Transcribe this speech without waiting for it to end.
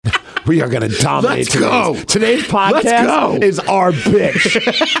We are going to dominate. Let's go. Today's podcast is our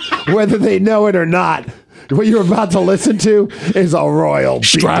bitch, whether they know it or not. What you're about to listen to is a royal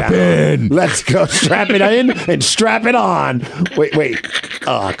Strap beatdown. in. Let's go. Strap it in and strap it on. Wait.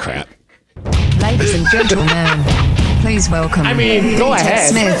 Oh, crap. Ladies and gentlemen, please welcome Go Peter ahead.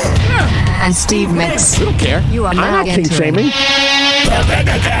 Smith and Steve Mix. I don't care. You are I'm now not king entering shaming. The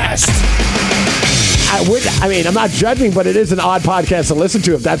MegaCast. I'm not judging, but it is an odd podcast to listen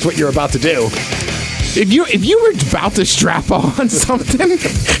to if that's what you're about to do. If you were about to strap on something,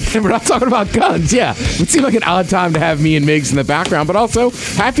 and we're not talking about guns, yeah, it would seem like an odd time to have me and Migs in the background, but also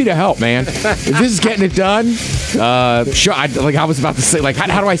happy to help, man. If this is getting it done, sure. I was about to say,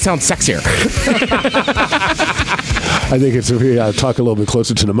 how do I sound sexier? I think it's we got to talk a little bit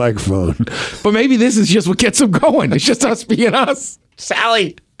closer to the microphone. But maybe this is just what gets them going. It's just us being us.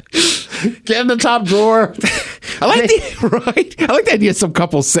 Sally, get in the top drawer. I like the idea of some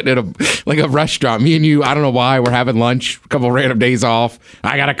couples sitting at a restaurant. Me and you, I don't know why, we're having lunch, a couple random days off.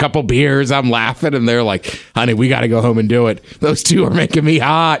 I got a couple beers, I'm laughing, and they're like, honey, we got to go home and do it. Those two are making me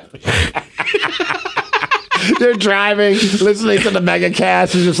hot. They're driving, listening to the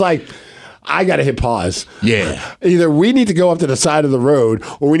MegaCast, and just like, I got to hit pause. Yeah. Either we need to go up to the side of the road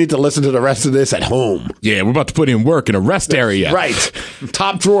or we need to listen to the rest of this at home. Yeah, we're about to put in work in a rest area. Right.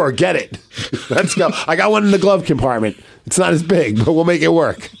 Top drawer, get it. Let's go. I got one in the glove compartment. It's not as big, but we'll make it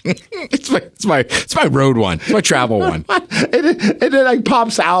work. It's my road one. It's my travel one. And it like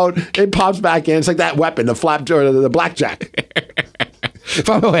pops out. It pops back in. It's like that weapon, the flap or the blackjack.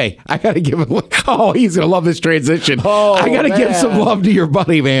 By the way, I got to give him. Oh, he's going to love this transition. Oh, I got to give some love to your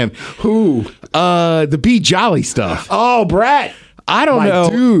buddy, man. Who? The Be Jolly stuff. Oh, Brett. I don't My know.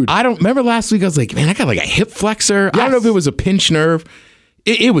 dude. I don't remember last week. I was like, man, I got like a hip flexor. I don't know if it was a pinched nerve.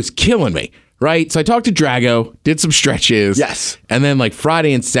 It was killing me. Right. So I talked to Drago, did some stretches. Yes. And then like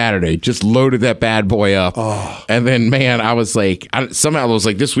Friday and Saturday, just loaded that bad boy up. Oh. And then, man, I was like, somehow I was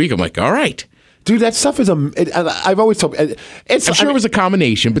like, this week, I'm like, all right. Dude, that stuff is I've always told. I'm sure it was a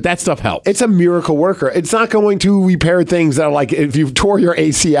combination, but that stuff helped. It's a miracle worker. It's not going to repair things that are like if you tore your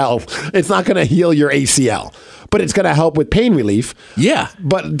ACL, it's not going to heal your ACL, but it's going to help with pain relief. Yeah.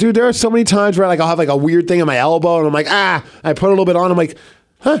 But dude, there are so many times where I'll have like a weird thing in my elbow, and I'm like, I put a little bit on. I'm like,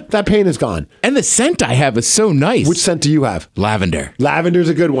 that pain is gone. And the scent I have is so nice. Which scent do you have? Lavender. Lavender's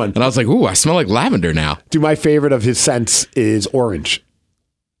a good one. And I was like, ooh, I smell like lavender now. Dude, my favorite of his scents is orange.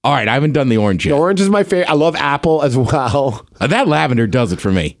 All right, I haven't done the orange yet. The orange is my favorite. I love apple as well. That lavender does it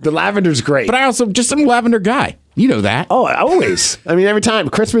for me. The lavender's great. But I also just am a lavender guy. You know that. Oh, always. I mean, every time.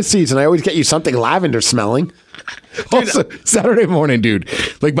 Christmas season, I always get you something lavender smelling. Also, Saturday morning, dude.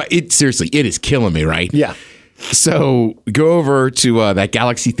 Seriously, it is killing me, right? Yeah. So go over to that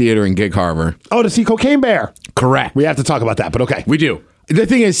Galaxy Theater in Gig Harbor. Oh, to see Cocaine Bear. Correct. We have to talk about that, but okay. We do. The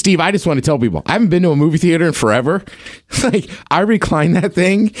thing is, Steve, I just want to tell people, I haven't been to a movie theater in forever. I recline that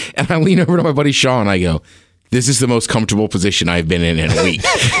thing and I lean over to my buddy Sean and I go, this is the most comfortable position I've been in a week.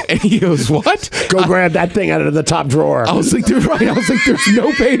 And he goes, what? Go grab that thing out of the top drawer. I was like, there's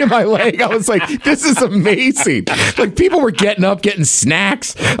no pain in my leg. I was like, this is amazing. Like people were getting up, getting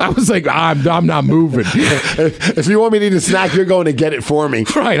snacks. I was like, I'm not moving. If you want me to eat a snack, you're going to get it for me.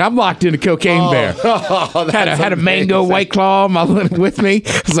 Right. I'm locked in a Cocaine Bear. Had a mango White Claw with me.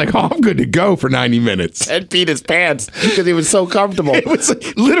 I was like, I'm good to go for 90 minutes. And beat his pants because he was so comfortable. It was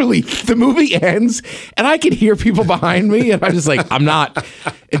like, literally, the movie ends and I could hear people behind me and I'm just like, I'm not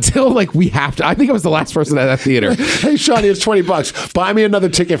until like we have to. I think I was the last person at that theater. Hey, Sean, here's $20. Buy me another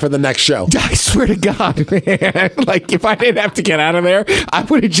ticket for the next show. I swear to God, man. Like if I didn't have to get out of there, I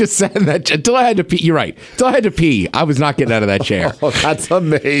would have just sat in that until I had to pee. You're right. Until I had to pee, I was not getting out of that chair. Oh, that's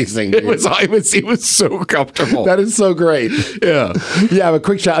amazing. It was so comfortable. That is so great. Yeah. Yeah, but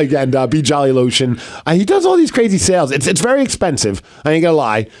quick shout again, Be Jolly Lotion. He does all these crazy sales. It's very expensive. I ain't gonna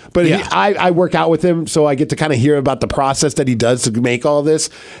lie. But yeah. I work out with him, so I get to kind of hear about the process that he does to make all this.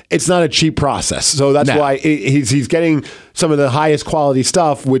 It's not a cheap process. So that's why he's getting some of the highest quality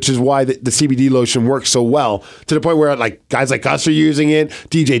stuff, which is why the CBD lotion works so well to the point where like guys like us are using it.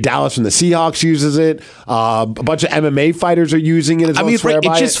 DJ Dallas from the Seahawks uses it. A bunch of MMA fighters are using it as well.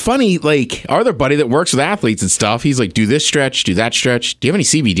 It's just funny. Like our other buddy that works with athletes and stuff, he's like, do this stretch, do that stretch. Do you have any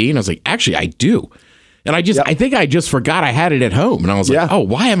CBD? And I was like, actually, I do. And I think I just forgot I had it at home. And I was like, oh,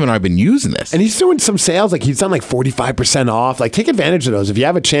 why haven't I been using this? And he's doing some sales. Like he's done like 45% off. Like take advantage of those if you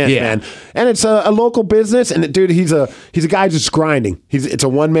have a chance, man. And it's a local business. And dude, he's a guy just grinding. It's a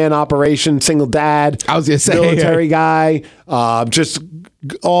one-man operation, single dad. I was going to say. Military guy. Just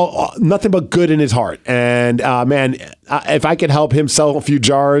nothing but good in his heart. And man, if I could help him sell a few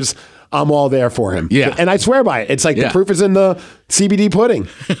jars, I'm all there for him. Yeah. And I swear by it. It's like the proof is in the CBD pudding.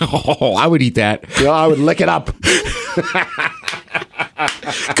 Oh, I would eat that. You know, I would lick it up.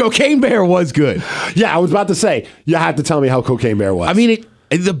 Cocaine Bear was good. Yeah, I was about to say, you have to tell me how Cocaine Bear was. I mean,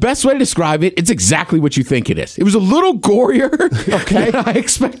 the best way to describe it, it's exactly what you think it is. It was a little gorier than I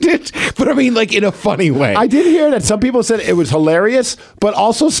expected, but I mean, like in a funny way. I did hear that some people said it was hilarious, but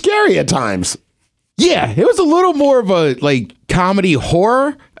also scary at times. Yeah, it was a little more of a like comedy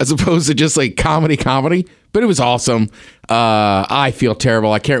horror as opposed to just like comedy, but it was awesome. I feel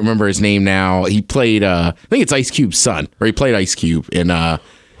terrible. I can't remember his name now. He played, I think it's Ice Cube's son, or he played Ice Cube in the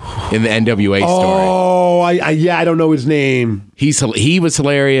NWA story. Oh, I don't know his name. He was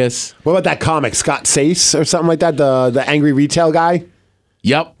hilarious. What about that comic, Scott Sace or something like that? The angry retail guy?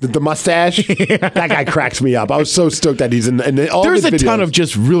 Yep. The mustache? That guy cracks me up. I was so stoked that he's in all There's his a videos. ton of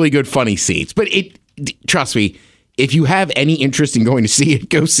just really good funny scenes, but trust me, if you have any interest in going to see it,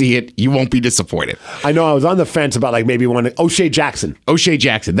 go see it. You won't be disappointed. I know I was on the fence about like maybe one. O'Shea Jackson.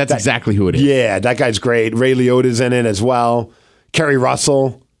 That's exactly who it is. Yeah, that guy's great. Ray Liotta's in it as well. Kerry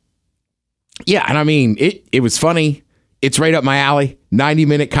Russell. Yeah, and I mean, it was funny. It's right up my alley.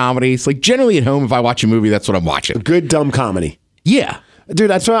 90-minute comedies. Like generally at home, if I watch a movie, that's what I'm watching. Good dumb comedy. Yeah. Dude,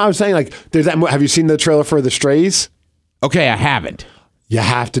 that's what I was saying. Like, there's that. Have you seen the trailer for The Strays? Okay, I haven't. You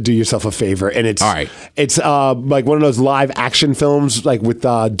have to do yourself a favor, and it's all right. It's like one of those live action films, like with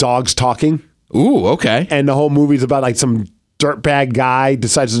dogs talking. Ooh, okay. And the whole movie's about like some dirtbag guy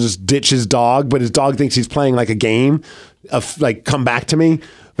decides to just ditch his dog, but his dog thinks he's playing like a game of like come back to me.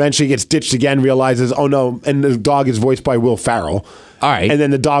 Eventually, he gets ditched again, realizes, oh no, and the dog is voiced by Will Ferrell. All right. And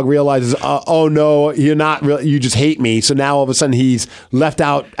then the dog realizes, oh no, you're not real. You just hate me. So now all of a sudden he's left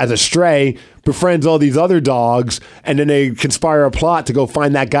out as a stray, befriends all these other dogs, and then they conspire a plot to go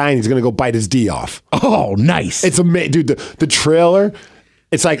find that guy, and he's going to go bite his D off. Oh, nice. It's amazing. Dude, the trailer,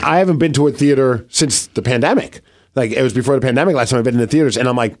 it's like I haven't been to a theater since the pandemic. Like it was before the pandemic last time I've been in the theaters, and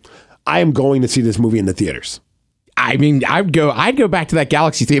I'm like, I am going to see this movie in the theaters. I mean, I'd go back to that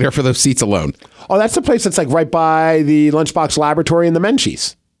Galaxy Theater for those seats alone. Oh, that's the place that's like right by the Lunchbox Laboratory and the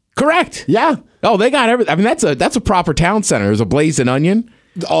Menchie's. Correct. Yeah. Oh, they got everything. I mean, that's a proper town center. There's a Blazing Onion.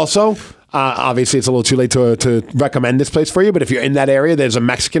 Also, obviously, it's a little too late to recommend this place for you, but if you're in that area, there's a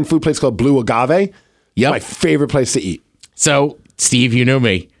Mexican food place called Blue Agave. Yep. My favorite place to eat. So, Steve, you know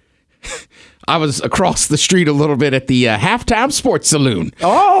me. I was across the street a little bit at the Halftime Sports Saloon.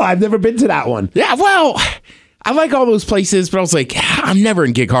 Oh, I've never been to that one. Yeah, well, I like all those places, but I was like, I'm never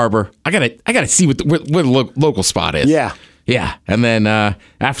in Gig Harbor. I gotta see what the local spot is. Yeah. Yeah. And then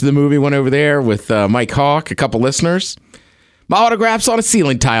after the movie, went over there with Mike Hawk, a couple listeners. My autograph's on a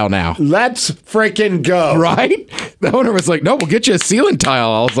ceiling tile now. Let's freaking go. Right? The owner was like, no, we'll get you a ceiling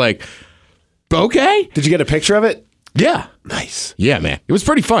tile. I was like, okay. Did you get a picture of it? Yeah. Nice. Yeah, man. It was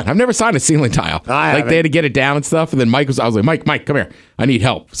pretty fun. I've never signed a ceiling tile. Like they had to get it down and stuff. And then I was like, Mike, come here. I need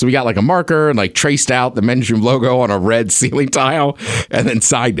help. So we got like a marker and like traced out the Men's Room logo on a red ceiling tile and then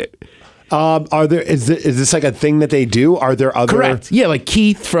signed it. Is this like a thing that they do? Are there other? Correct. Yeah, like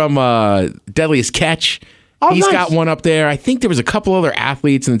Keith from Deadliest Catch. He's nice. got one up there. I think there was a couple other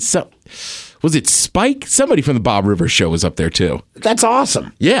athletes and some. Was it Spike? Somebody from the Bob Rivers show was up there too. That's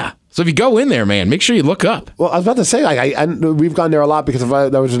awesome. Yeah. So if you go in there, man, make sure you look up. Well, I was about to say, like, we've gone there a lot because of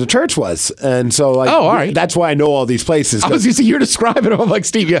that was where the church was, and so like, all right. That's why I know all these places. I was going to say, you're describing it. I'm like,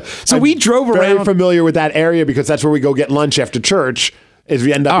 Steve, yeah. So we drove around. Very familiar with that area because that's where we go get lunch after church. Is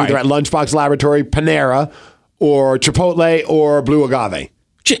we end up either at Lunchbox Laboratory, Panera, or Chipotle, or Blue Agave.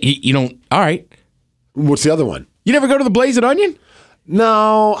 You don't. All right. What's the other one? You never go to the Blazing Onion?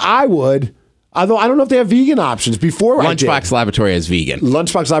 No, I would. Although I don't know if they have vegan options. Before Lunchbox Laboratory has vegan.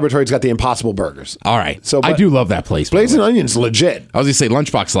 Lunchbox Laboratory's got the Impossible Burgers. All right. So I do love that place. Blazing Onion's legit. I was going to say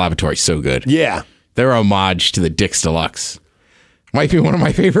Lunchbox Laboratory's so good. Yeah. Their homage to the Dick's Deluxe. Might be one of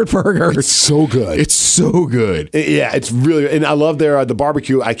my favorite burgers. It's so good. It's so good. Yeah, it's really, and I love their the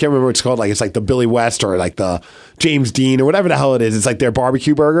barbecue. I can't remember what it's called. Like it's like the Billy West or like the James Dean or whatever the hell it is. It's like their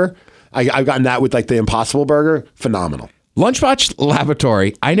barbecue burger. I've gotten that with like the Impossible Burger. Phenomenal. Lunchbox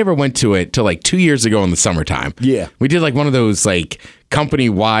Laboratory, I never went to it till like 2 years ago in the summertime. Yeah. We did like one of those like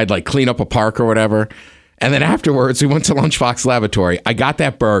company-wide like clean up a park or whatever. And then afterwards we went to Lunchbox Laboratory. I got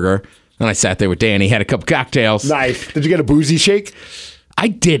that burger and I sat there with Danny, had a couple cocktails. Nice. Did you get a boozy shake? I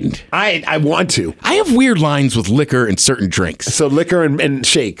didn't. I want to. I have weird lines with liquor and certain drinks. So liquor and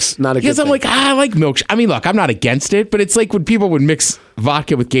shakes, not a good Because I'm thing. like, I like milk. I mean, look, I'm not against it, but it's like when people would mix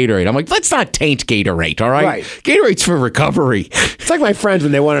vodka with Gatorade. I'm like, let's not taint Gatorade, all right? Right. Gatorade's for recovery. It's like my friends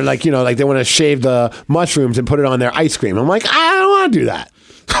when they want to like, they want to shave the mushrooms and put it on their ice cream. I'm like, I don't want to do that.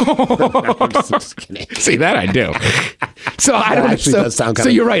 I'm just kidding. See, that I do. So I don't actually does sound so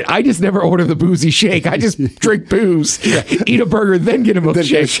kinda- you're right. I just never order the boozy shake. I just drink booze, eat a burger, then get a Then get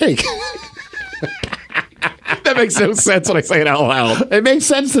a milkshake. shake. That makes no sense when I say it out loud. It makes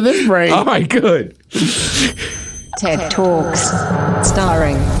sense to this brain. All right, good. TED Talks.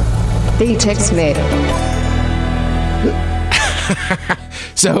 Starring D-Tech Smith.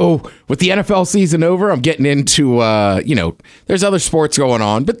 So with the NFL season over, I'm getting into, there's other sports going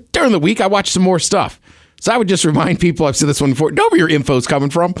on. But during the week, I watch some more stuff. So I would just remind people, I've said this one before, know where your info's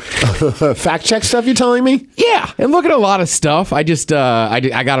coming from. Fact check stuff you're telling me? Yeah, and look at a lot of stuff. I just, I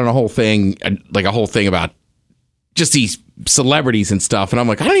got on a whole thing about just these celebrities and stuff. And I'm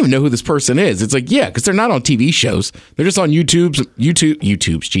like, I don't even know who this person is. It's like, yeah, because they're not on TV shows. They're just on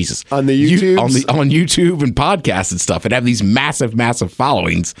YouTube's, Jesus. On the YouTubes? On YouTube and podcasts and stuff, and have these massive, massive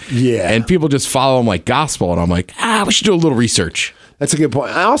followings. Yeah. And people just follow them like gospel. And I'm like, we should do a little research. That's a good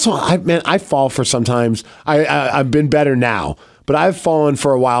point. I fall for sometimes. I've been better now, but I've fallen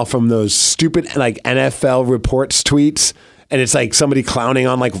for a while from those stupid like NFL reports tweets. And it's like somebody clowning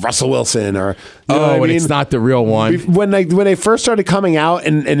on like Russell Wilson or and it's not the real one. When they first started coming out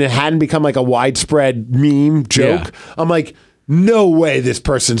and it hadn't become like a widespread meme joke, Yeah. I'm like, no way this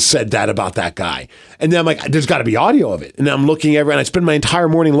person said that about that guy. And then I'm like, there's got to be audio of it. And then I'm looking everywhere, and I spend my entire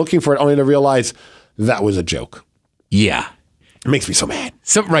morning looking for it, only to realize that was a joke. Yeah. It makes me so mad.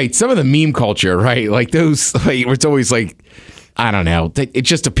 Some of the meme culture, right? Like those, like, it's always like, I don't know. It's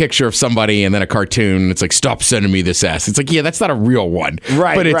just a picture of somebody and then a cartoon. It's like, stop sending me this ass. It's like, yeah, that's not a real one.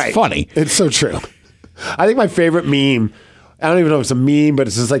 Right. But it's funny. It's so true. I think my favorite meme, I don't even know if it's a meme, but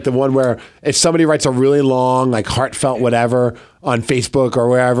it's just like the one where if somebody writes a really long, like heartfelt whatever on Facebook or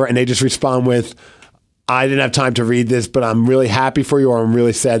wherever, and they just respond with, I didn't have time to read this, but I'm really happy for you, or I'm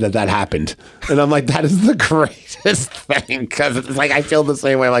really sad that happened. And I'm like, that is the greatest thing, because it's like, I feel the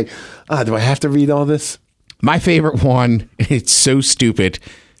same way. I'm like, do I have to read all this? My favorite one, it's so stupid,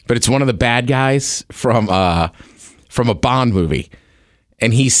 but it's one of the bad guys from a Bond movie.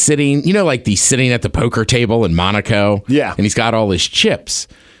 And he's sitting, he's sitting at the poker table in Monaco. Yeah. And he's got all his chips.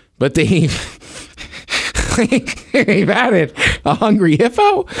 But they've added a hungry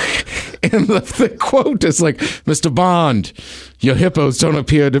hippo. And the quote is like, Mr. Bond, your hippos don't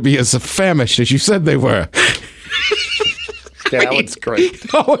appear to be as famished as you said they were. Yeah, that one's great.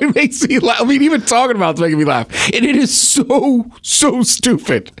 Oh, it makes me laugh. I mean, even talking about it's making me laugh. And it is so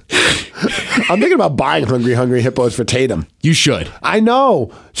stupid. I'm thinking about buying hungry hippos for Tatum. You should. I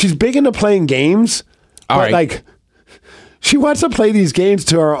know. She's big into playing games. All but right. like, she wants to play these games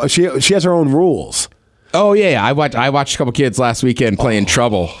to her. She has her own rules. Oh, yeah. I watched a couple kids last weekend playing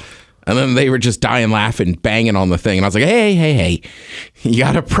Trouble. And then they were just dying laughing, banging on the thing. And I was like, hey, you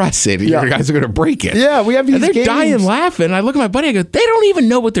got to press it. Yeah. You guys are going to break it. Yeah, we have these And they're games. dying laughing. I look at my buddy, I go, they don't even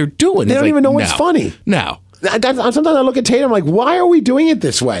know what they're doing. They He's don't like, even know what's "No. funny." No. Sometimes I look at Tatum, I'm like, why are we doing it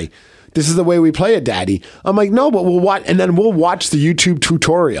this way? This is the way we play it, Daddy. I'm like, no, but we'll watch, and then we'll watch the YouTube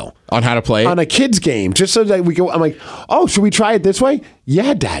tutorial On how to play it? on a kid's game, just so that we go. I'm like, oh, should we try it this way?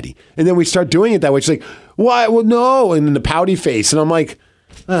 Yeah, Daddy. And then we start doing it that way. She's like, why? Well, no. And then the pouty face, and I'm like,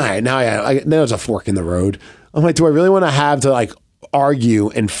 all right, now there's a fork in the road. I'm like, do I really want to have to like argue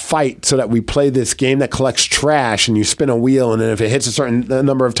and fight so that we play this game that collects trash and you spin a wheel, and then if it hits a certain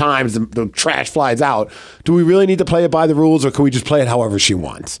number of times, the trash flies out? Do we really need to play it by the rules, or can we just play it however she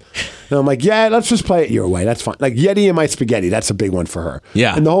wants? And I'm like, yeah, let's just play it your way. That's fine. Like Yeti and my spaghetti, that's a big one for her.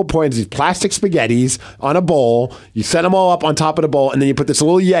 Yeah. And the whole point is these plastic spaghettis on a bowl. You set them all up on top of the bowl, and then you put this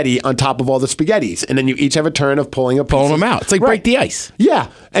little Yeti on top of all the spaghettis, and then you each have a turn of pulling them out. It's like break the ice.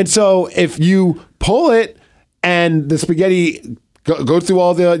 Yeah. And so if you pull it and the spaghetti goes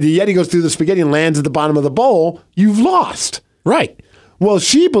through the Yeti goes through the spaghetti and lands at the bottom of the bowl, you've lost. Right. Well,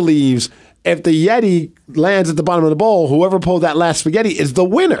 she believes if the Yeti lands at the bottom of the bowl, whoever pulled that last spaghetti is the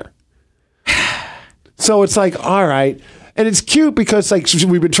winner. So it's like, all right. And it's cute because like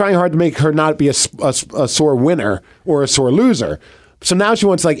we've been trying hard to make her not be a sore winner or a sore loser. So now she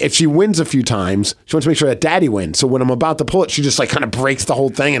wants, like, if she wins a few times, she wants to make sure that Daddy wins. So when I'm about to pull it, she just like kind of breaks the whole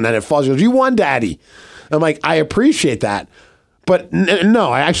thing, and then it falls. She goes, "You won, Daddy." I'm like, I appreciate that, but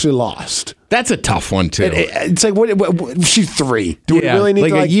no, I actually lost. That's a tough one too. It's like, what she's 3. Do we really need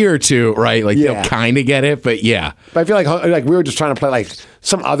like to a year or two, right? Like Yeah. they'll kind of get it, but yeah. But I feel like we were just trying to play like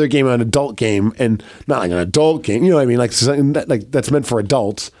some other game, an adult game, and not like an adult game. You know what I mean? Like something that's meant for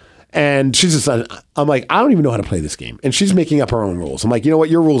adults. And she's just, I'm like, I don't even know how to play this game. And she's making up her own rules. I'm like, you know what?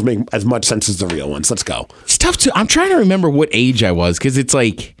 Your rules make as much sense as the real ones. Let's go. It's tough to, I'm trying to remember what age I was, because it's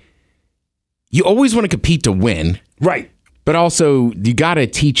like, you always want to compete to win. Right. But also, you got to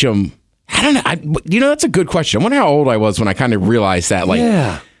teach them I don't know. That's a good question. I wonder how old I was when I kind of realized that.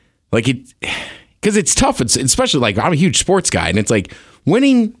 Because it's tough. It's especially like I'm a huge sports guy, and it's like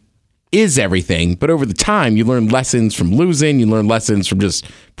winning is everything, but over the time you learn lessons from losing, you learn lessons from just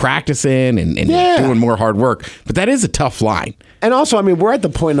practicing and doing more hard work. But that is a tough line. And also, I mean, we're at the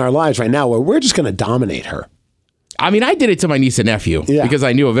point in our lives right now where we're just going to dominate her. I mean, I did it to my niece and nephew because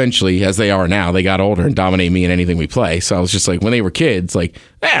I knew eventually, as they are now, they got older and dominate me in anything we play. So I was just like, when they were kids, like,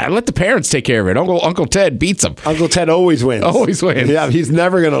 let the parents take care of it. Uncle Ted beats them. Uncle Ted always wins. Always wins. Yeah, he's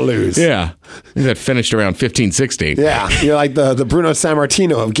never going to lose. Yeah. That finished around 15, 16. Yeah, you're like the Bruno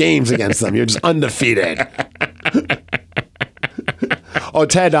Sammartino of games against them. You're just undefeated. Oh,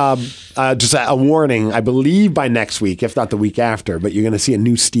 Ted, just a warning. I believe by next week, if not the week after, but you're going to see a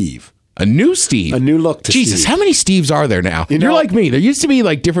new Steve. A new Steve. A new look to Jesus, Steve. how many Steves are there now? You're like me. There used to be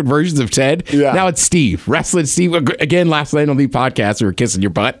like different versions of Ted. Yeah. Now it's Steve. Wrestling Steve. Again, last night on the podcast, we were kissing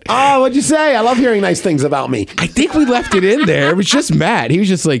your butt. Oh, what'd you say? I love hearing nice things about me. I think we left it in there. It was just Matt. He was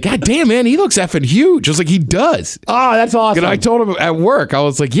just like, God damn, man, he looks effing huge. I was like, he does. Oh, that's awesome. And I told him at work, I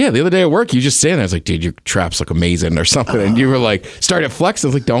was like, yeah, the other day at work, you just stand there. I was like, dude, your traps look amazing or something. And you were like, started flexing.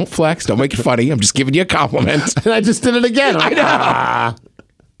 I was like, don't flex. Don't make it funny. I'm just giving you a compliment. And I just did it again. I know.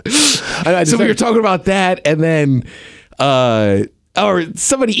 So we were talking about that, and then or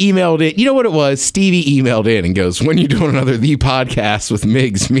somebody emailed it. You know what it was? Stevie emailed in and goes, when you doing another The Podcast with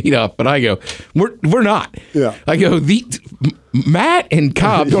Migs meetup? And I go, we're not. Yeah. I go, Matt and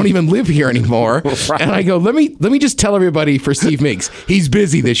Cobb don't even live here anymore. Right. And I go, let me just tell everybody for Steve Migs, he's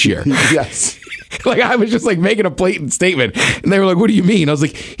busy this year. Yes. Like, I was just like making a blatant statement, and they were like, what do you mean? I was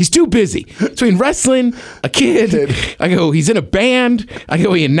like, he's too busy between wrestling, a kid. I go, he's in a band. I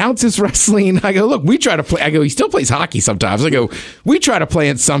go, he announces wrestling. I go, look, we try to play. I go, he still plays hockey sometimes. I go, we try to play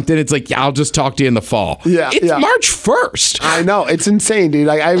in something. It's like, I'll just talk to you in the fall. Yeah, it's March 1st. I know, it's insane, dude.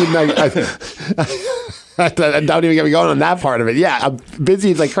 Like I don't even get me going on that part of it. Yeah, I'm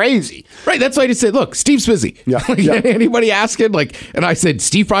busy. It's like crazy. Right. That's why I just said, look, Steve's busy. Yeah. Anybody asking? And I said,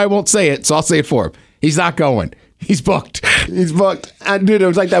 Steve probably won't say it, so I'll say it for him. He's not going. He's booked. He's booked. And dude, it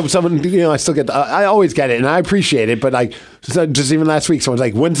was like that with someone, I still get, I always get it and I appreciate it. But like, just even last week, someone's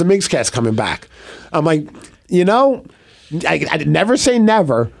like, when's the MegaCast coming back? I'm like, I never say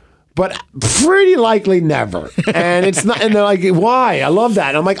never. But pretty likely never. And it's not, and they're like, why? I love that.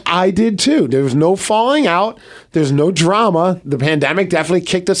 And I'm like, I did too. There was no falling out. There's no drama. The pandemic definitely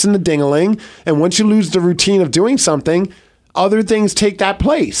kicked us in the ding-a-ling. And once you lose the routine of doing something, other things take that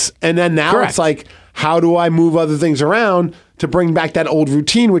place. And then now It's like, how do I move other things around to bring back that old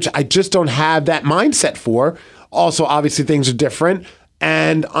routine, which I just don't have that mindset for. Also, obviously, things are different.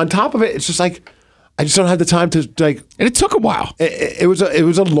 And on top of it, it's just like, I just don't have the time to like. And it took a while. It was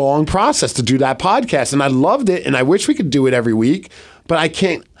a long process to do that podcast, and I loved it, and I wish we could do it every week, but I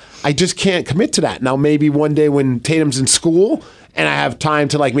can't. I just can't commit to that. Now, maybe one day when Tatum's in school and I have time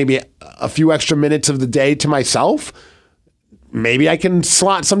to like maybe a few extra minutes of the day to myself, maybe I can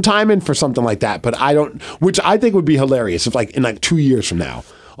slot some time in for something like that. But I don't, which I think would be hilarious if like in like 2 years from now,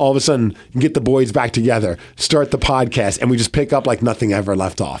 all of a sudden you get the boys back together, start the podcast, and we just pick up like nothing ever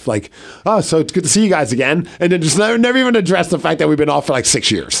left off. Like, oh, so it's good to see you guys again. And then just never even address the fact that we've been off for like 6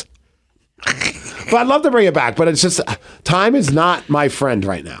 years. But I'd love to bring it back, but it's just, time is not my friend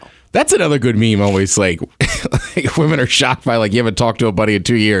right now. That's another good meme always, like women are shocked by like, you haven't talked to a buddy in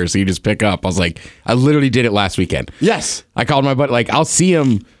 2 years, so you just pick up. I was like, I literally did it last weekend. Yes. I called my buddy, like, I'll see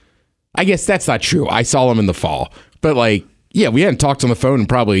him. I guess that's not true. I saw him in the fall. But like, yeah, we hadn't talked on the phone in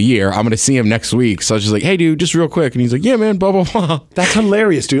probably a year. I'm going to see him next week. So I was just like, hey, dude, just real quick. And he's like, yeah, man, blah, blah, blah. That's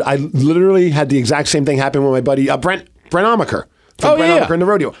hilarious, dude. I literally had the exact same thing happen with my buddy, Brent Omaker. Brent Omaker in the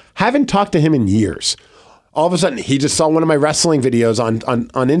rodeo. Haven't talked to him in years. All of a sudden, he just saw one of my wrestling videos on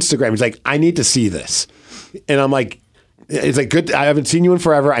Instagram. He's like, I need to see this. And I'm like, it's like, good. I haven't seen you in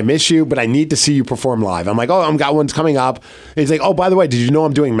forever. I miss you, but I need to see you perform live. I'm like, oh, I've got one's coming up. And he's like, oh, by the way, did you know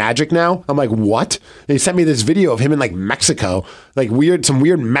I'm doing magic now? I'm like, what? And he sent me this video of him in like Mexico, like some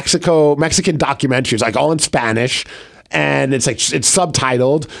weird Mexican documentaries, like all in Spanish. And it's like, it's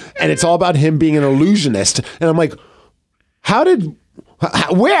subtitled and it's all about him being an illusionist. And I'm like, how did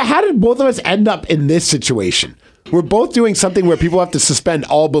both of us end up in this situation? We're both doing something where people have to suspend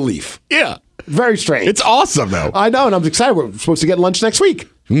all belief. Yeah. Very strange. It's awesome, though. I know, and I'm excited. We're supposed to get lunch next week.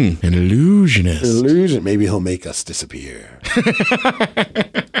 An illusionist. Illusion. Maybe he'll make us disappear.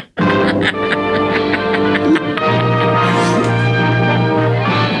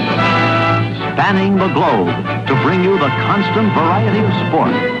 Spanning the globe to bring you the constant variety of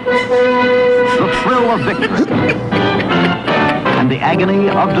sport, the thrill of victory, and the agony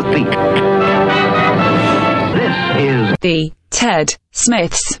of defeat. This This is The Ted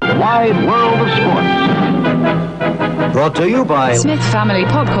Smith's Wide World of Sports. Brought to you by Smith Family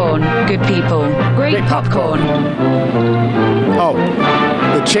Popcorn. Good people, great popcorn. Oh,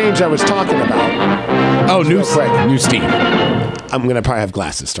 the change I was talking about. Oh, new quick. Steve. I'm going to probably have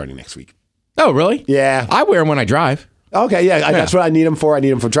glasses starting next week. Oh, really? Yeah. I wear them when I drive. Okay, yeah, that's what I need them for. I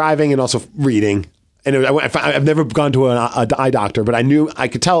need them for driving and also reading. And I've never gone to an eye doctor, but I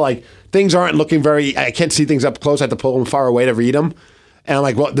could tell like things aren't looking I can't see things up close. I have to pull them far away to read them. And I'm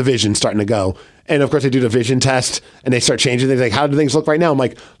like, well, the vision's starting to go. And of course, they do the vision test and they start changing things. Like, how do things look right now? I'm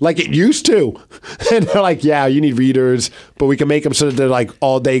like it used to. And they're like, yeah, you need readers, but we can make them so that they're like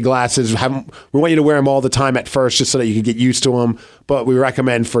all day glasses. We want you to wear them all the time at first just so that you can get used to them. But we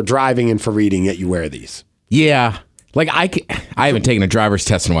recommend for driving and for reading that you wear these. Yeah. Like I haven't taken a driver's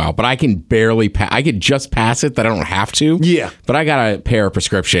test in a while, but I can barely I could just pass it that I don't have to. Yeah. But I got a pair of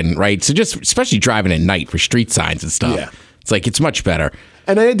prescription, right? So just especially driving at night for street signs and stuff. Yeah. It's like it's much better.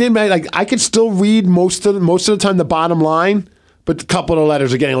 And I did I could still read most of the time the bottom line, but a couple of the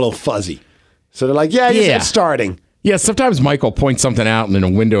letters are getting a little fuzzy. So they're like, yeah, it's starting. Yeah, sometimes Michael points something out in a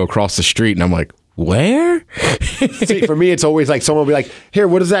window across the street, and I'm like, where? See, for me, it's always like someone will be like, here,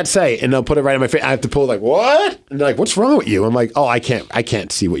 what does that say? And they'll put it right in my face. I have to pull like, what? And they're like, what's wrong with you? I'm like, oh, I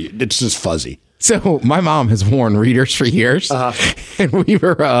can't see it's just fuzzy. So my mom has worn readers for years, and we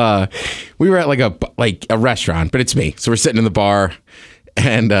were at like a restaurant, but it's me. So we're sitting in the bar,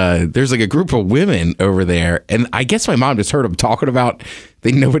 and there's like a group of women over there, and I guess my mom just heard them talking about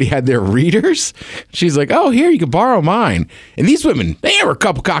nobody had their readers. She's like, "Oh, here, you can borrow mine." And these women, they were a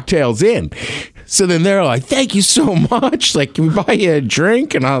couple cocktails in. So then they're like, "Thank you so much. Like, can we buy you a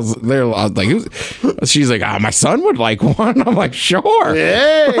drink?" And I was like, she's like, "My son would like one." I'm like, "Sure."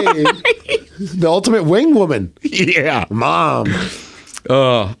 Hey, the ultimate wing woman. Yeah, mom.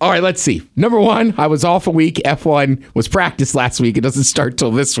 All right, let's see. Number one, I was off a week. F1 was practice last week. It doesn't start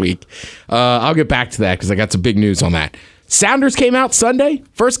till this week. I'll get back to that because I got some big news on that. Sounders came out Sunday.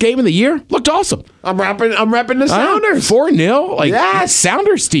 First game of the year. Looked awesome. I'm repping the Sounders. 4-0. Like, yes.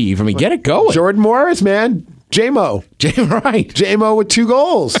 Sounders, Steve. I mean, get it going. Jordan Morris, man. J-Mo. Right. J-Mo with 2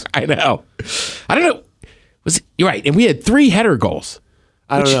 goals. I know. I don't know. You're right. And we had 3 header goals.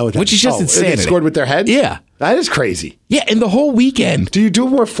 I don't know. Which is just insanity. They scored with their heads? Yeah. That is crazy. Yeah, and the whole weekend. Do you do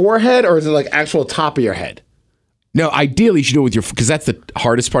it more forehead or is it like actual top of your head? No, ideally you should do it with because that's the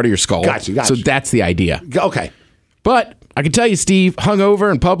hardest part of your skull. Got you. So that's the idea. Okay. But I can tell you, Steve, hungover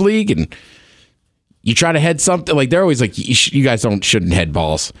in pub league, and you try to head something. Like, they're always like, you guys shouldn't head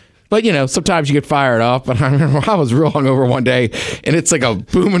balls. But, sometimes you get fired up. And I remember I was real hungover one day, and it's like a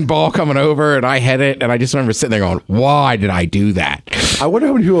booming ball coming over, and I head it, and I just remember sitting there going, why did I do that? I wonder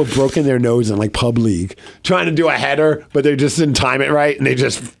how many people have broken their nose in, like, pub league, trying to do a header, but they just didn't time it right, and they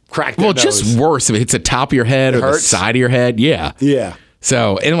just cracked their nose. Just worse if it hits the top of your head or the side of your head. Yeah. Yeah.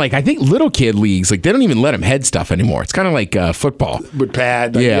 So, and like, I think little kid leagues, like, they don't even let them head stuff anymore. It's kind of like football. With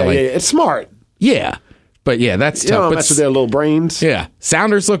pad. Yeah. It's smart. Yeah. But yeah, that's tough. Don't mess with their little brains. Yeah.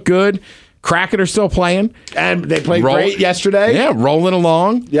 Sounders look good. Kraken are still playing. And they played great yesterday. Yeah, rolling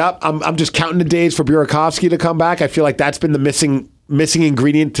along. Yep. I'm just counting the days for Burakovsky to come back. I feel like that's been the missing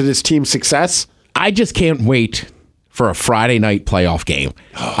ingredient to this team's success. I just can't wait for a Friday night playoff game.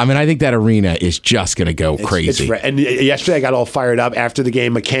 I mean, I think that arena is just going to go crazy. And yesterday I got all fired up after the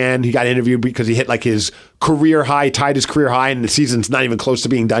game. McCann, he got interviewed because he hit like his career high, tied his career high, and the season's not even close to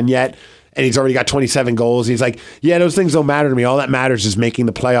being done yet. And he's already got 27 goals. He's like, yeah, those things don't matter to me. All that matters is making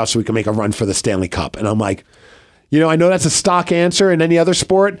the playoffs so we can make a run for the Stanley Cup. And I'm like, I know that's a stock answer in any other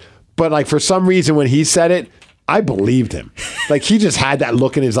sport, but like for some reason when he said it, I believed him. Like he just had that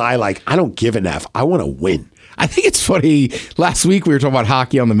look in his eye like, I don't give an F. I want to win. I think it's funny. Last week we were talking about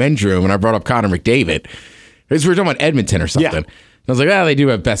hockey on the men's room, and I brought up Connor McDavid. We were talking about Edmonton or something. Yeah. I was like, they do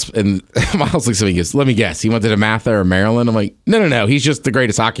have best. And Miles looks at me and goes, let me guess. He went to DeMatha or Maryland? I'm like, no. He's just the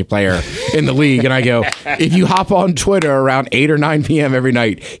greatest hockey player in the league. And I go, if you hop on Twitter around 8 or 9 p.m. every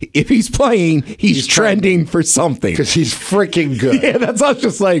night, if he's playing, he's trending for something. Because he's freaking good. Yeah, that's not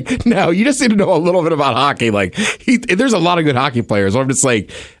just like, no, you just need to know a little bit about hockey. Like, there's a lot of good hockey players. I'm just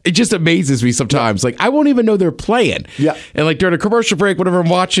like, it just amazes me sometimes. Yeah. Like, I won't even know they're playing. Yeah. And like during a commercial break, whenever I'm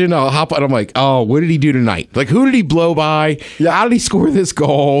watching, I'll hop on. I'm like, oh, what did he do tonight? Like, who did he blow by? Yeah. How did he score this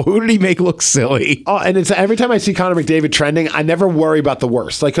goal? Who did he make look silly? Oh, and it's every time I see Connor McDavid trending, I never worry about the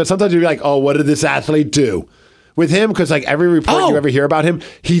worst. Like, cause sometimes you're like, oh, what did this athlete do? With him, because like every report you ever hear about him,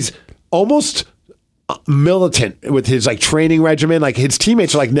 he's almost militant with his like training regimen. Like his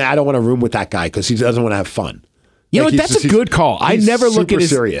teammates are like, nah, I don't want to room with that guy because he doesn't want to have fun. You know what? That's a good call. I never look at his.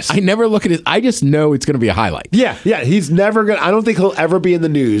 Serious. I never look at his. I just know it's going to be a highlight. Yeah. He's never gonna. I don't think he'll ever be in the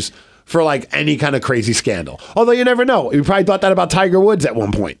news for like any kind of crazy scandal. Although you never know. You probably thought that about Tiger Woods at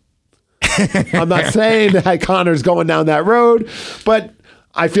one point. I'm not saying that Connor's going down that road, but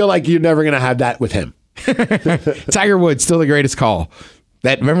I feel like you're never going to have that with him. Tiger Woods, still the greatest call.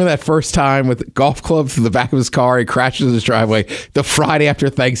 Remember that first time with golf club through the back of his car, he crashes in his driveway the Friday after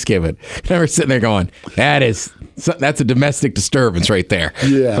Thanksgiving. I remember sitting there going, that's a domestic disturbance right there.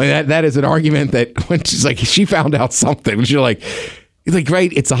 Yeah. I mean, that is an argument that when she's like, she found out something. You're like,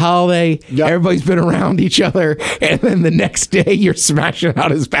 right, it's a holiday. Yep. Everybody's been around each other. And then the next day, you're smashing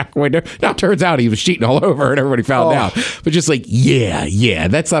out his back window. Now, it turns out he was cheating all over and everybody found out. But just like, yeah,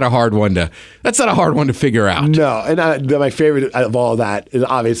 that's not a hard one to figure out. No, and my favorite of all that is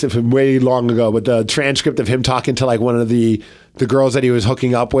obviously from way long ago, but the transcript of him talking to like one of the girls that he was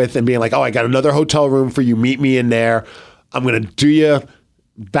hooking up with and being like, oh, I got another hotel room for you. Meet me in there. I'm going to do you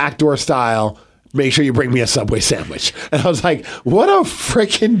backdoor style. Make sure you bring me a Subway sandwich. And I was like, what a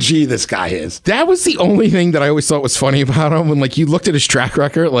freaking G this guy is. That was the only thing that I always thought was funny about him. When like you looked at his track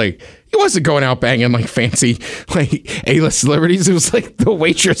record, like he wasn't going out banging like fancy like A-list celebrities. It was like the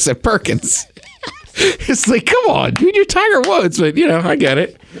waitress at Perkins. It's like, come on, dude, you're Tiger Woods. But, I get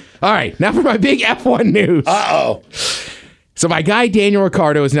it. All right, now for my big F1 news. Uh-oh. So my guy, Daniel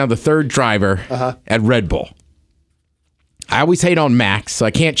Ricciardo, is now the third driver at Red Bull. I always hate on Max, so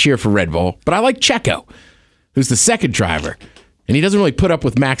I can't cheer for Red Bull. But I like Checo, who's the second driver. And he doesn't really put up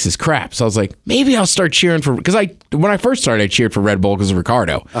with Max's crap. So I was like, maybe I'll start cheering for... Because when I first started, I cheered for Red Bull because of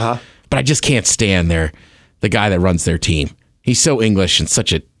Ricciardo. But I just can't stand the guy that runs their team. He's so English and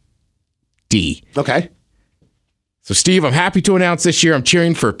such a D. Okay. So, Steve, I'm happy to announce this year I'm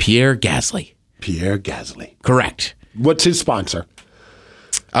cheering for Pierre Gasly. Pierre Gasly. Correct. What's his sponsor?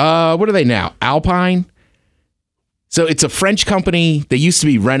 What are they now? Alpine? So it's a French company. They used to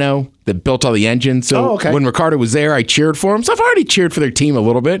be Renault that built all the engines. So when Ricciardo was there, I cheered for him. So I've already cheered for their team a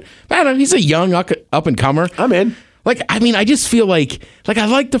little bit. But I don't know, he's a young up-and-comer. I'm in. I just feel like I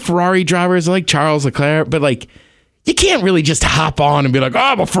like the Ferrari drivers. I like Charles Leclerc. But, you can't really just hop on and be like, oh,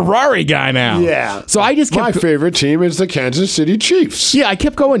 I'm a Ferrari guy now. Yeah. So I just kept... My favorite team is the Kansas City Chiefs. Yeah, I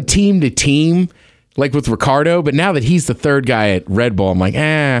kept going team to team. Like with Ricciardo, but now that he's the third guy at Red Bull, I'm like,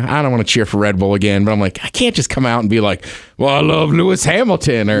 I don't want to cheer for Red Bull again. But I'm like, I can't just come out and be like, well, I love Lewis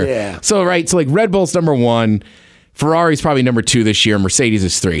Hamilton. So like Red Bull's number one, Ferrari's probably number two this year, Mercedes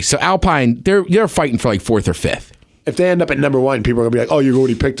is three. So Alpine, they're fighting for like fourth or fifth. If they end up at number one, people are going to be like, oh, you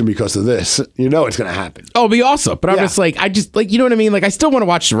already picked them because of this. You know it's going to happen. Oh, it'd be awesome. But I'm just like, you know what I mean? Like, I still want to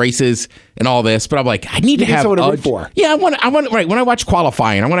watch the races and all this, but I'm like, I need to have someone to root for. Yeah, I want, right, when I watch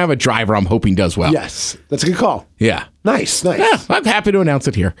qualifying, I want to have a driver I'm hoping does well. Yes, that's a good call. Yeah. Nice. Yeah, I'm happy to announce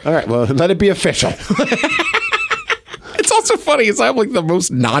it here. All right, well, let it be official. It's also funny, is I'm like the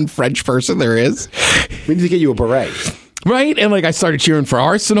most non-French person there is. We need to get you a beret. Right? And I started cheering for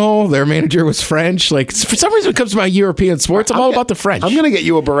Arsenal. Their manager was French. For some reason, when it comes to my European sports, I'm all about the French. I'm going to get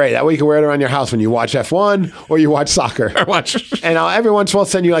you a beret. That way you can wear it around your house when you watch F1 or you watch soccer. And I'll every once in a while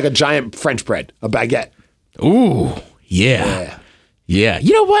send you like a giant French bread, a baguette. Ooh, yeah. You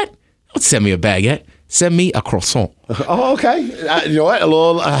know what? Don't send me a baguette. Send me a croissant. Oh, okay. You know what? A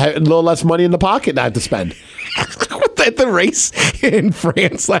little less money in the pocket I have to spend. At the race in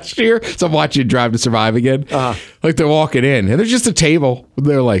France last year, so I'm watching Drive to Survive again. They're walking in, and there's just a table.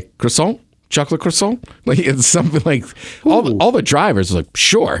 They're like, croissant? Chocolate croissant? Like, it's something like, all the drivers are like,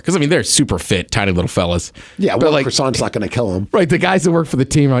 sure. Because, they're super fit, tiny little fellas. Yeah, but croissant's not going to kill them. Right, the guys that work for the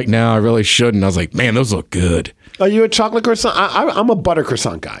team are like, no, I really shouldn't. I was like, man, those look good. Are you a chocolate croissant? I'm a butter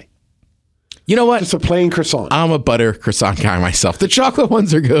croissant guy. You know what? Just a plain croissant. I'm a butter croissant guy myself. The chocolate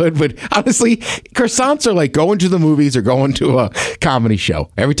ones are good, but honestly, croissants are like going to the movies or going to a comedy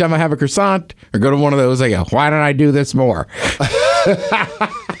show. Every time I have a croissant or go to one of those, I go, why don't I do this more?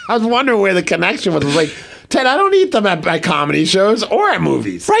 I was wondering where the connection was. I was like, Ted, I don't eat them at comedy shows or at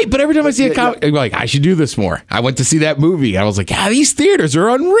movies. Right, but every time I see a comedy, I'm like, I should do this more. I went to see that movie. I was like, these theaters are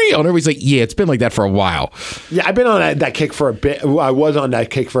unreal. And everybody's like, yeah, it's been like that for a while. Yeah, I've been on that kick for a bit. I was on that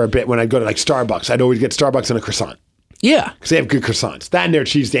kick for a bit when I'd go to Starbucks. I'd always get Starbucks and a croissant. Yeah. Because they have good croissants. That and their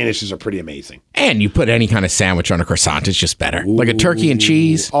cheese danishes are pretty amazing. And you put any kind of sandwich on a croissant, it's just better. Ooh. Like a turkey and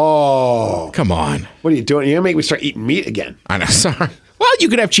cheese. Oh. Come on. What are you doing? You're going to make me start eating meat again. I know, sorry. Well, you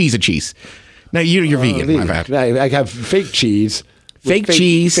could have cheese and cheese. No, you're vegan. My bad. I have fake cheese. Fake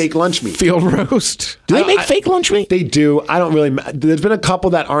cheese. Fake lunch meat. Field roast. Do they make fake lunch meat? They do. I don't really. There's been a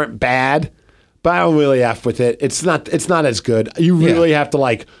couple that aren't bad, but I don't really F with it. It's not as good. You really have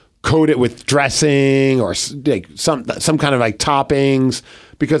to coat it with dressing or some kind of toppings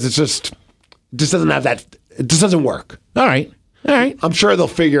because it just doesn't have that. It just doesn't work. All right. I'm sure they'll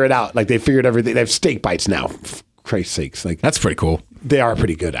figure it out. They figured everything. They have steak bites now. For Christ's sakes. That's pretty cool. They are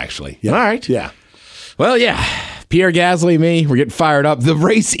pretty good, actually. Yeah. All right. Yeah. Well, yeah. Pierre Gasly, me, we're getting fired up. The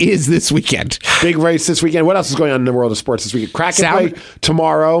race is this weekend. Big race this weekend. What else is going on in the world of sports this weekend? Kraken play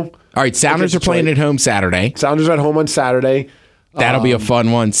tomorrow. All right, Sounders are playing at home Saturday. Sounders are at home on Saturday. That'll be a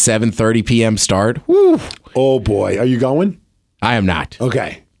fun one. 7:30 p.m. start. Woo. Oh, boy. Are you going? I am not.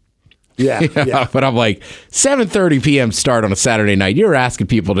 Okay. Yeah. But I'm like, 7:30 p.m. start on a Saturday night. You're asking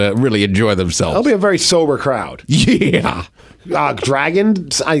people to really enjoy themselves. It'll be a very sober crowd. Yeah.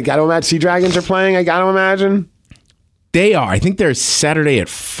 Dragons, I got to imagine. Sea Dragons are playing, I got to imagine. They are. I think they're Saturday at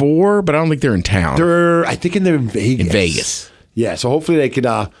 4, but I don't think they're in town. They're in Vegas. In Vegas. Yeah, so hopefully they could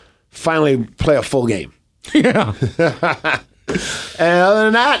finally play a full game. Yeah. And other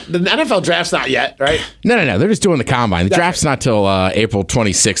than that, the NFL draft's not yet, right? No. They're just doing the combine. The draft's not till April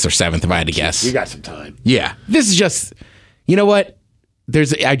 26th or 7th, if I had to guess. You got some time. Yeah. This is just, you know what?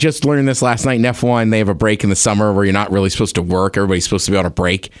 I just learned this last night in F1. They have a break in the summer where you're not really supposed to work. Everybody's supposed to be on a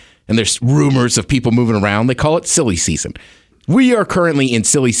break. And there's rumors of people moving around. They call it silly season. We are currently in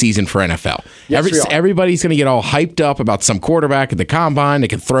silly season for NFL. Yes, everybody's going to get all hyped up about some quarterback at the combine. They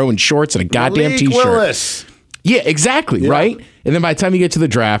can throw in shorts and a goddamn Malik T-shirt. Willis. Yeah, exactly, right? And then by the time you get to the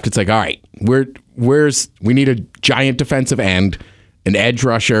draft, it's like, all right, we need a giant defensive end, an edge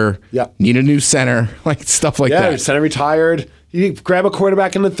rusher, need a new center, like stuff like that. Yeah, center retired. You grab a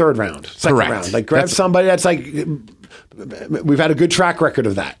quarterback in the third round, second Correct. round. Like grab somebody that's like, we've had a good track record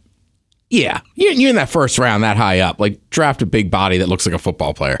of that. Yeah, you're in that first round, that high up. Like draft a big body that looks like a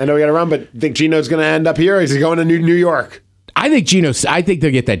football player. I know we got to run, but think Geno's going to end up here? Or is he going to New York? I think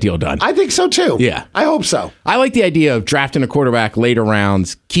they'll get that deal done. I think so too. Yeah. I hope so. I like the idea of drafting a quarterback later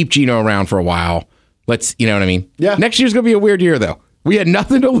rounds, keep Geno around for a while. You know what I mean? Yeah. Next year's going to be a weird year, though. We had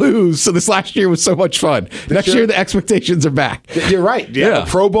nothing to lose, so this last year was so much fun. Next year, the expectations are back. You're right. Yeah. A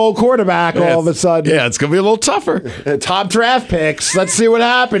Pro Bowl quarterback all of a sudden. Yeah, it's going to be a little tougher. Top draft picks. Let's see what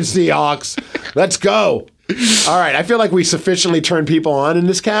happens, Seahawks. Let's go. All right. I feel like we sufficiently turned people on in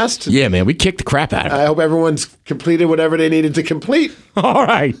this cast. Yeah, man. We kicked the crap out of it. I hope everyone's completed whatever they needed to complete. All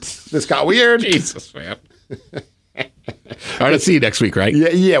right. This got weird. Jesus, man. All right, I'll see you next week, right?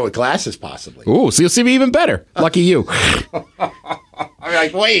 Yeah, with glasses possibly. Ooh, so you'll see me even better. Lucky you. I'm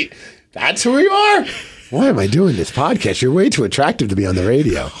like, wait, that's who you are? Why am I doing this podcast? You're way too attractive to be on the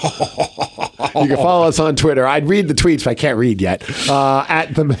radio. You can follow us on Twitter. I'd read the tweets, but I can't read yet.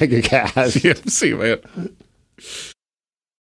 At the MegaCast. Yeah, see you, man.